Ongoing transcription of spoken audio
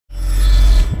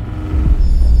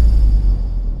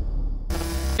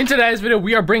In today's video,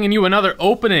 we are bringing you another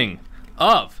opening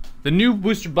of the new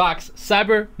booster box,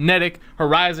 Cybernetic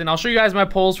Horizon. I'll show you guys my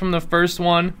pulls from the first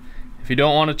one. If you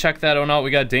don't want to check that one out, we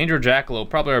got Danger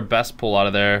Jackalope, probably our best pull out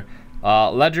of there.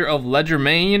 Ledger of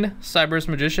Ledgermane, Cyberus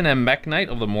Magician, and Mech Knight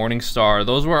of the Morning Star.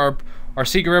 Those were our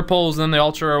secret rare pulls, and then the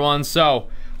ultra rare ones. So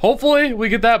hopefully we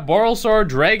get that Borrlesword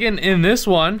Dragon in this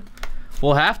one.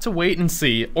 We'll have to wait and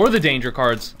see. Or the danger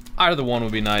cards. Either one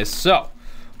would be nice. So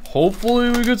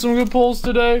hopefully we get some good pulls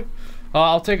today.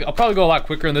 I'll probably go a lot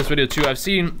quicker in this video too. I've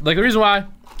seen, like, the reason why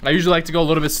I usually like to go a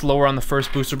little bit slower on the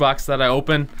first booster box that I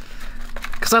open,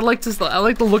 because I like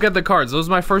to look at the cards. This was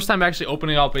my first time actually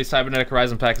opening up a Cybernetic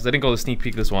Horizon pack, because I didn't go to sneak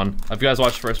peek this one. If you guys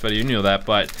watched the first video, you knew that.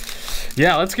 But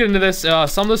yeah, let's get into this.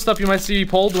 Some of the stuff you might see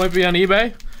pulled might be on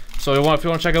eBay. So if you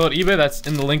want to check out eBay, that's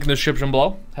in the link in the description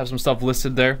below. Have some stuff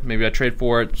listed there. Maybe I trade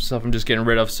for it, stuff I'm just getting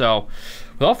rid of. So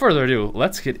without further ado,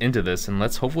 let's get into this, and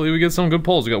hopefully we get some good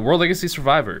pulls. We got World Legacy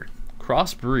Survivor,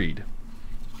 Crossbreed,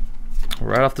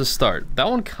 right off the start. That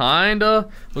one kinda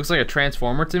looks like a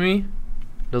Transformer to me.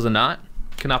 Does it not?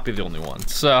 Cannot be the only one.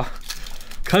 So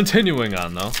continuing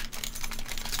on though.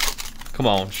 Come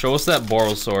on, show us that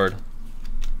Borrelsword.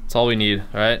 That's all we need,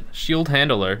 alright? Shield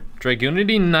Handler,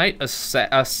 Dragunity Knight,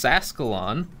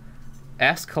 Ascalon.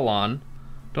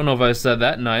 Don't know if I said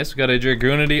that. Nice. We got a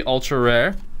Dragunity Ultra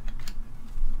Rare.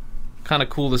 Kind of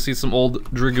cool to see some old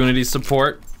Dragunity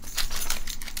support.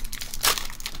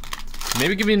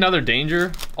 Maybe give me another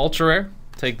Danger Ultra Rare.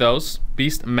 Take those.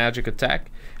 Beast Magic Attack,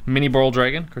 Mini Borrel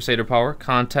Dragon, Crusader Power,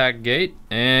 Contact Gate,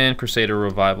 and Crusader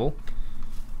Revival.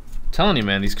 I'm telling you,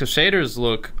 man, these Crusaders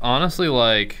look honestly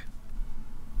like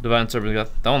Divine Serpent.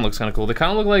 That one looks kind of cool. They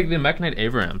kind of look like the Mech Knight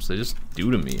Abrams. They just do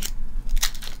to me.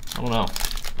 I don't know.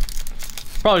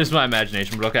 Probably just my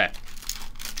imagination, but okay.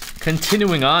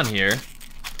 Continuing on here.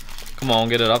 Come on,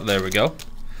 get it up. There we go.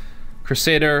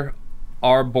 Crusader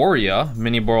Arborea,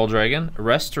 Mini Borrel Dragon,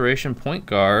 Restoration Point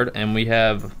Guard, and we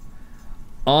have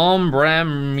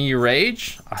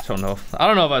Mirage. I don't know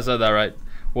if I said that right.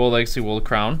 World Legacy World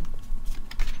Crown.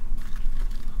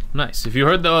 Nice. If you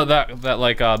heard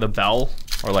the bell,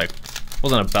 or like,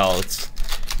 wasn't a bell, it's,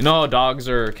 you know how dogs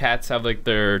or cats have like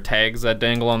their tags that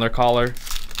dangle on their collar?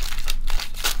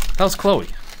 That was Chloe.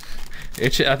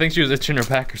 I think she was itching her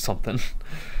back or something.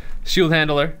 Shield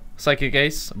Handler, Psychic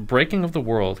Ace, Breaking of the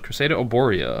World, Crusader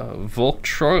Arborea,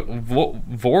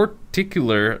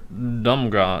 Vorticular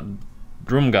Drumgon.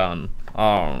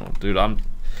 I don't know, dude. I'm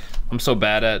so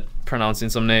bad at pronouncing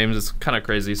some names. It's kind of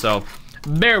crazy. So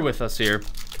bear with us here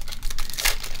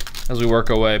as we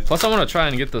work away. Plus, I want to try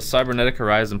and get the Cybernetic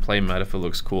Horizon playmat if it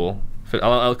looks cool.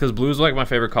 Because blue's like my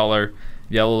favorite color.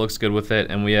 Yellow looks good with it.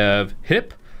 And we have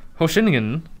Hip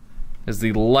Hoshingen is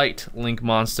the light Link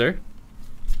monster.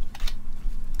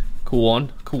 Cool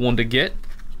one to get.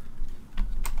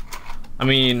 I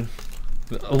mean,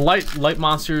 light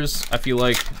monsters, I feel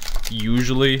like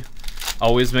usually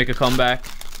always make a comeback.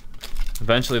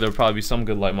 Eventually there'll probably be some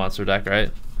good light monster deck,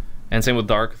 right? And same with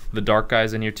the dark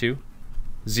guys in here too.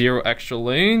 0 extra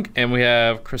link, and we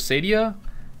have Crusadia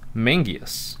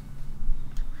Mangius.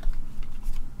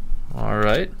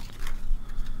 Alright.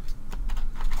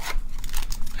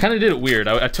 Kind of did it weird.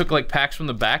 I took like packs from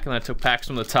the back and I took packs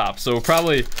from the top, so we're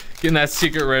probably getting that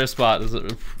secret rare spot is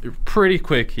pretty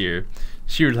quick here.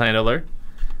 Shield Handler,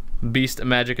 Beast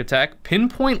Magic Attack,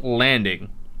 Pinpoint Landing.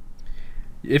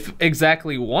 If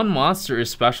exactly one monster is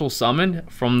special summoned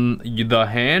from the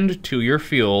hand to your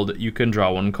field, you can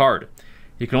draw one card.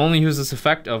 You can only use this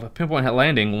effect of Pinpoint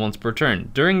Landing once per turn.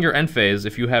 During your end phase,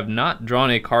 if you have not drawn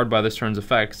a card by this turn's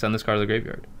effect, send this card to the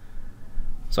graveyard.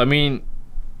 So I mean,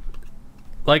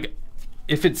 like,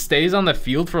 if it stays on the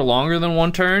field for longer than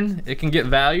one turn, it can get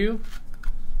value.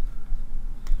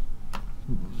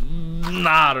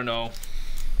 Nah, I don't know.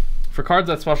 For cards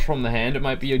that special from the hand, it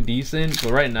might be a decent,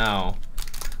 but right now,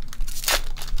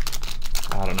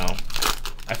 I don't know.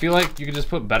 I feel like you could just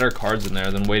put better cards in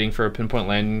there than waiting for a Pinpoint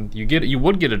Landing. You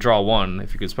would get a draw one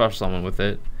if you could special summon with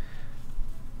it.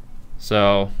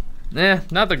 So,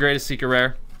 not the greatest secret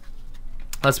rare.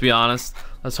 Let's be honest.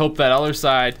 Let's hope that other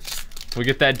side, we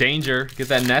get that Danger, get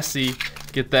that Nessie,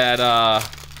 get that, I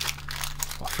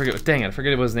forget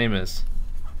what his name is.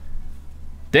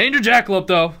 Danger Jackalope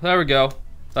though, there we go.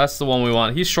 That's the one we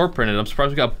want. He's short printed. I'm surprised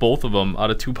we got both of them out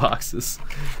of 2 boxes.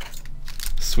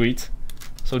 Sweet.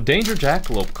 So Danger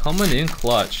Jackalope coming in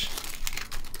clutch.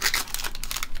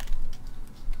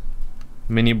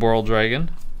 Mini Borrel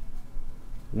Dragon.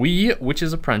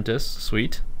 Witch's Apprentice,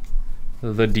 sweet.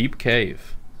 The Deep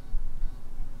Cave.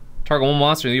 Target one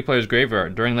monster in the player's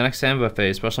graveyard. During the next standby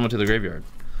phase, special summon to the graveyard.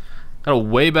 Got a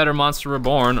way better Monster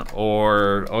Reborn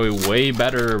or a way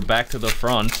better Back to the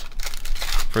Front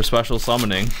for special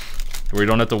summoning, where you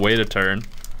don't have to wait a turn.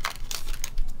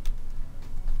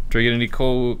 Dragonity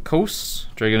Kos,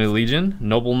 Dragonity Legion,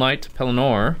 Noble Knight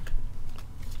Pelennor.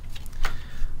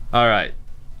 Alright.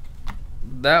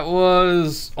 That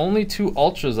was only 2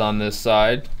 ultras on this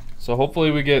side. So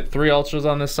hopefully we get 3 ultras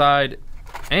on this side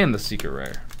and the secret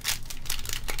rare.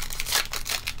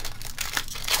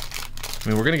 I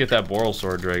mean, we're gonna get that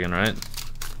Borrelsword Dragon, right?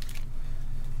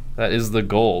 That is the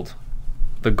gold.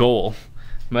 The goal.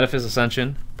 Metaphys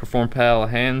Ascension, Perform Pal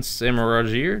Hand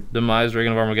Samarajir, Demise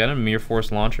Dragon of Armageddon, Mere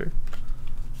Force Launcher.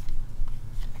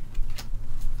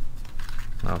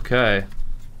 Okay.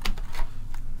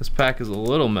 This pack is a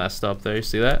little messed up there, you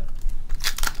see that?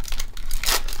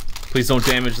 Please don't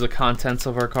damage the contents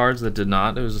of our cards. That did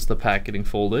not, it was just the pack getting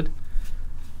folded.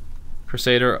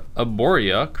 Crusader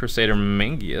Arborea, Crusader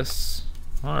Mangius.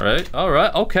 Alright,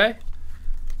 okay.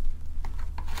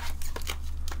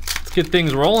 Let's get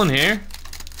things rolling here.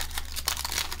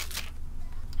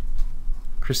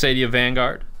 Crusadia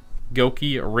Vanguard,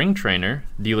 Goki Ring Trainer,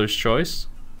 Dealer's Choice,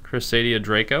 Crusadia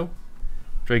Draco,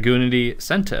 Dragoonity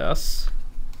Centaus.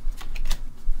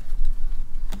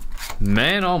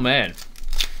 Man, oh man.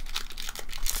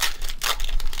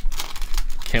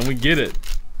 Can we get it?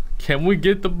 Can we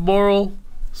get the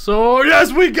Borrelsword?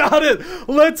 Yes, we got it!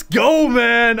 Let's go,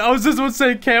 man! I was just about to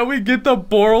say, can we get the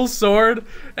Borrelsword?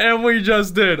 And we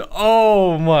just did.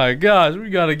 Oh my gosh, we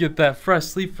gotta get that fresh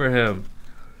sleeve for him.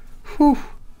 Whew.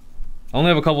 I only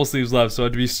have a couple sleeves left, so I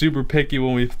had to be super picky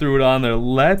when we threw it on there.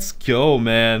 Let's go,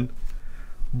 man.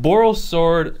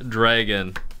 Borrelsword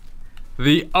Dragon.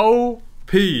 The OP.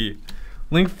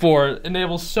 Link 4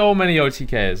 enables so many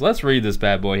OTKs. Let's read this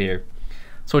bad boy here.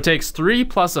 So it takes 3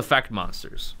 plus effect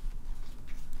monsters.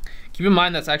 Keep in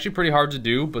mind that's actually pretty hard to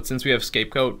do, but since we have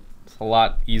Scapegoat, it's a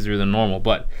lot easier than normal.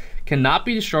 But cannot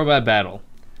be destroyed by battle.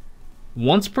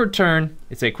 Once per turn,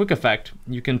 it's a quick effect.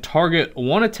 You can target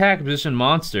one attack position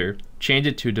monster, change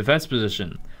it to defense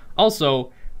position.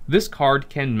 Also, this card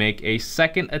can make a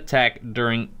second attack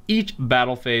during each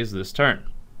battle phase this turn.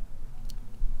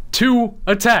 2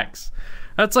 attacks.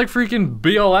 That's like freaking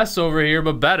BOS over here,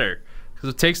 but better, because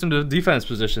it takes them to defense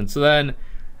position. So then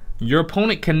your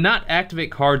opponent cannot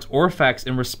activate cards or effects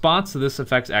in response to this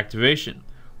effect's activation.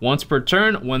 Once per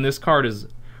turn, when this card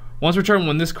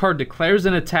declares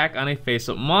an attack on a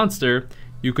face-up monster,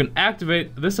 you can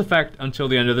activate this effect until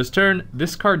the end of this turn.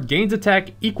 This card gains attack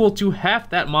equal to half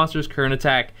that monster's current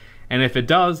attack, and if it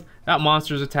does, that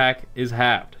monster's attack is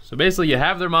halved. So basically, you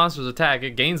have their monster's attack,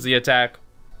 it gains the attack.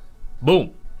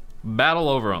 Boom. Battle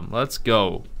over them. Let's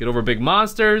go. Get over big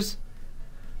monsters.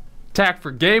 Attack for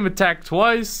game, attack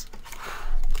twice.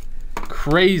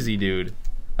 Crazy, dude.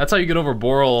 That's how you get over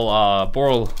Borrel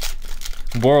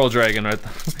Dragon, right?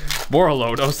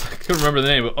 Borrelwood. I couldn't remember the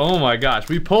name, but oh my gosh.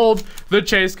 We pulled the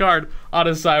chase card out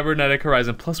of Cybernetic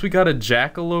Horizon. Plus we got a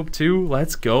Jackalope too.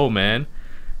 Let's go, man.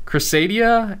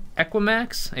 Crusadia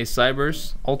Equimax, a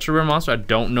Cybers ultra rare monster. I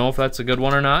don't know if that's a good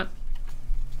one or not.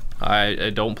 I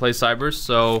don't play Cybers,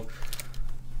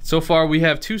 so far we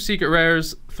have 2 secret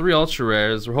rares, 3 ultra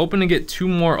rares. We're hoping to get 2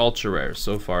 more ultra rares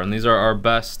so far, and these are our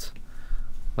best,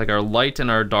 like our light and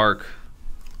our dark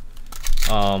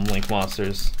Link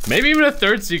monsters. Maybe even a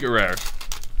 3rd secret rare.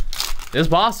 It's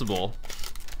possible.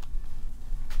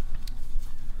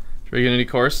 Dragonity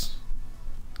Course.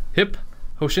 Hip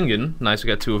Hoshingen. Nice, we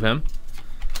got 2 of him.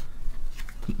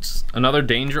 Another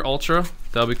Danger Ultra.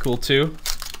 That'll be cool too.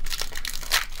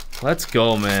 Let's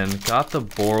go, man. Got the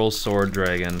Borrelsword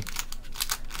Dragon.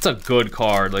 It's a good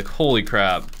card. Like, holy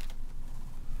crap.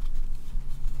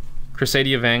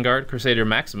 Crusadia Vanguard, Crusader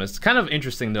Maximus. It's kind of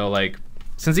interesting though, like,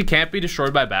 since he can't be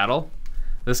destroyed by battle,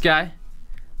 this guy,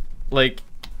 like,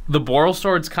 the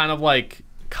Borrelswords kind of like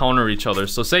counter each other.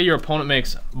 So say your opponent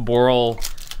makes Borrelwood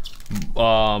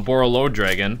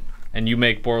Dragon, and you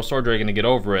make Borrelsword Dragon to get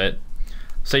over it.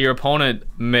 Say your opponent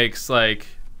makes like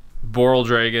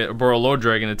Borrelwood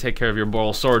Dragon to take care of your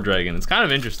Borrelsword Dragon. It's kind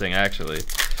of interesting, actually.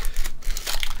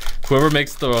 Whoever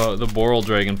makes the Borrel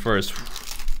Dragon first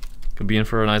could be in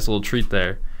for a nice little treat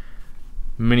there.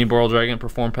 Mini Borrel Dragon,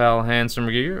 Perform Pal, Hand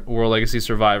Gear, World Legacy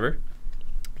Survivor,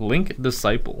 Link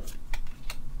Disciple.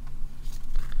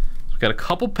 We've got a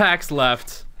couple packs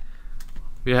left.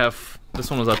 We have, this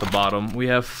one was at the bottom. We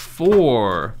have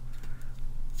four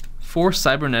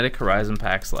Cybernetic Horizon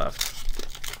packs left.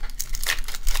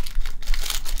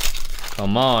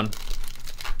 Come on.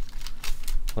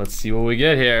 Let's see what we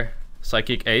get here.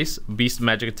 Psychic Ace, Beast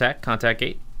Magic Attack, Contact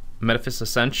 8, Metaphys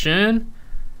Ascension,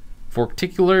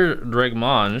 Vorticular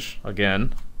Dragmange,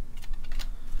 again.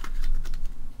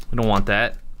 We don't want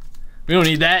that. We don't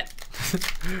need that.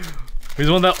 We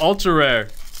just want that ultra rare.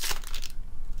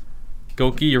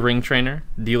 Goki, your ring trainer.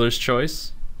 Dealer's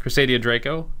Choice. Crusadia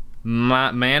Draco.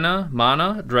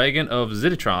 Mana, Dragon of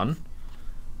Zititron.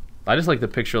 I just like the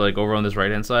picture like over on this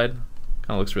right hand side. Kind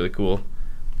of looks really cool.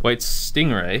 White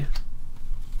Stingray.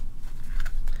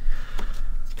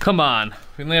 Come on.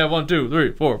 We only have 1, 2,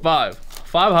 3, 4, 5.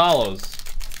 5 hollows.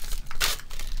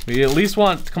 We at least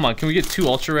want, come on, can we get 2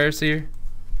 ultra rares here?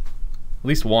 At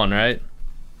least 1, right?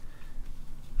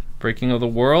 Breaking of the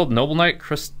World, Noble Knight,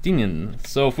 Crustinian.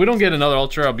 So if we don't get another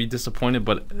ultra, I'll be disappointed,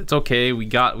 but it's okay. We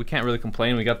can't really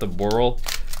complain. We got the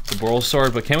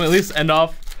Borrlesword, but can we at least end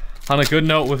off on a good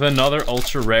note with another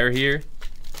ultra rare here?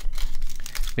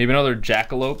 Maybe another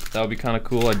Jackalope. That would be kind of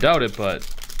cool. I doubt it, but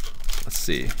let's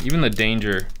see. Even the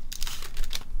Danger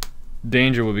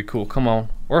would be cool. Come on.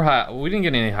 We didn't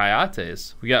get any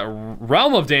Hayates. We got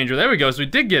Realm of Danger. There we go. So we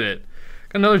did get it.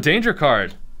 Got another Danger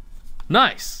card.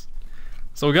 Nice.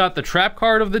 So we got the Trap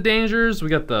card of the Dangers. We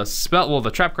got the Spell. Well,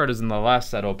 the Trap card is in the last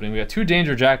set opening. We got 2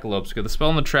 Danger Jackalopes. We got the Spell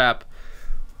and the Trap.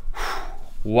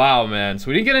 Wow, man. So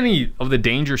we didn't get any of the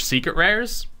Danger secret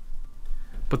rares.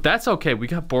 But that's okay. We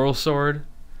got Borrlesword.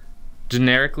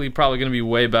 Generically, probably going to be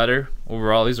way better.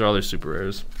 Overall, these are other super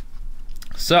rares.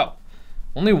 So,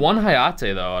 only 1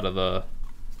 Hayate though out of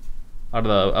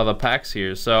the packs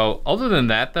here. So, other than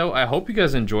that though, I hope you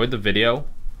guys enjoyed the video.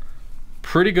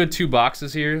 Pretty good 2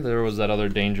 boxes here. There was that other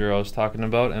Danger I was talking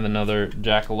about, and another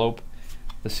Jackalope.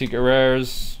 The secret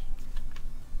rares.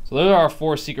 So there are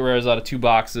 4 secret rares out of 2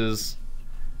 boxes,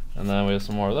 and then we have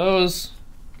some more of those,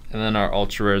 and then our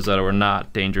ultra rares that were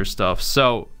not Danger stuff.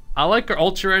 So I like our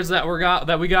ultra rares that we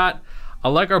got. I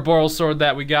like our Borrlesword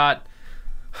that we got.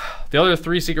 The other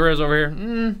 3 secret rares over here,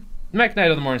 Mech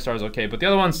Knight of the Morning Star is okay, but the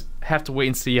other ones have to wait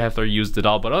and see after I used it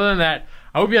all. But other than that,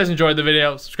 I hope you guys enjoyed the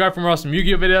video. Subscribe for more awesome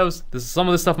Yu-Gi-Oh videos. Some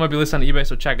of this stuff might be listed on eBay,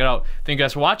 so check it out. Thank you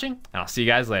guys for watching, and I'll see you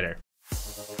guys later.